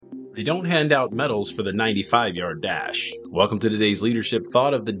They don't hand out medals for the 95-yard dash. Welcome to today's Leadership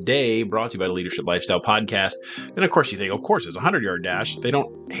Thought of the Day, brought to you by the Leadership Lifestyle Podcast. And of course, you think, of course, it's a 100-yard dash. They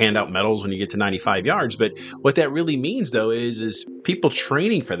don't hand out medals when you get to 95 yards. But what that really means, though, is people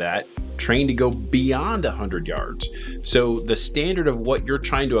training for that, trained to go beyond 100 yards. So the standard of what you're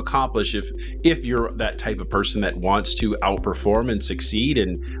trying to accomplish, if you're that type of person that wants to outperform and succeed,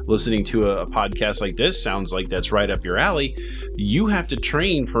 and listening to a podcast like this sounds like that's right up your alley, you have to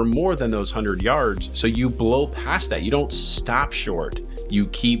train for more than those 100 yards. So you blow past that. You don't stop short. You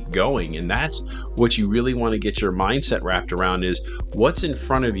keep going. And that's what you really want to get your mindset wrapped around, is what's in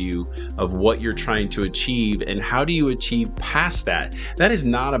front of you of what you're trying to achieve, and how do you achieve past that? That is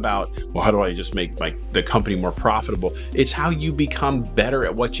not about, well, how do I just make the company more profitable? It's how you become better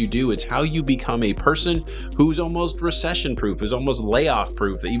at what you do. It's how you become a person who's almost recession proof, is almost layoff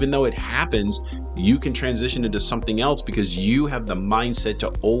proof, that even though it happens, you can transition into something else because you have the mindset to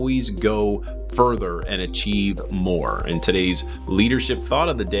always go further and achieve more. And today's Leadership Thought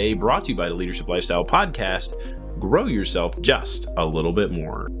of the Day, brought to you by the Leadership Lifestyle Podcast: grow yourself just a little bit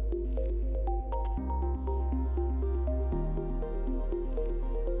more.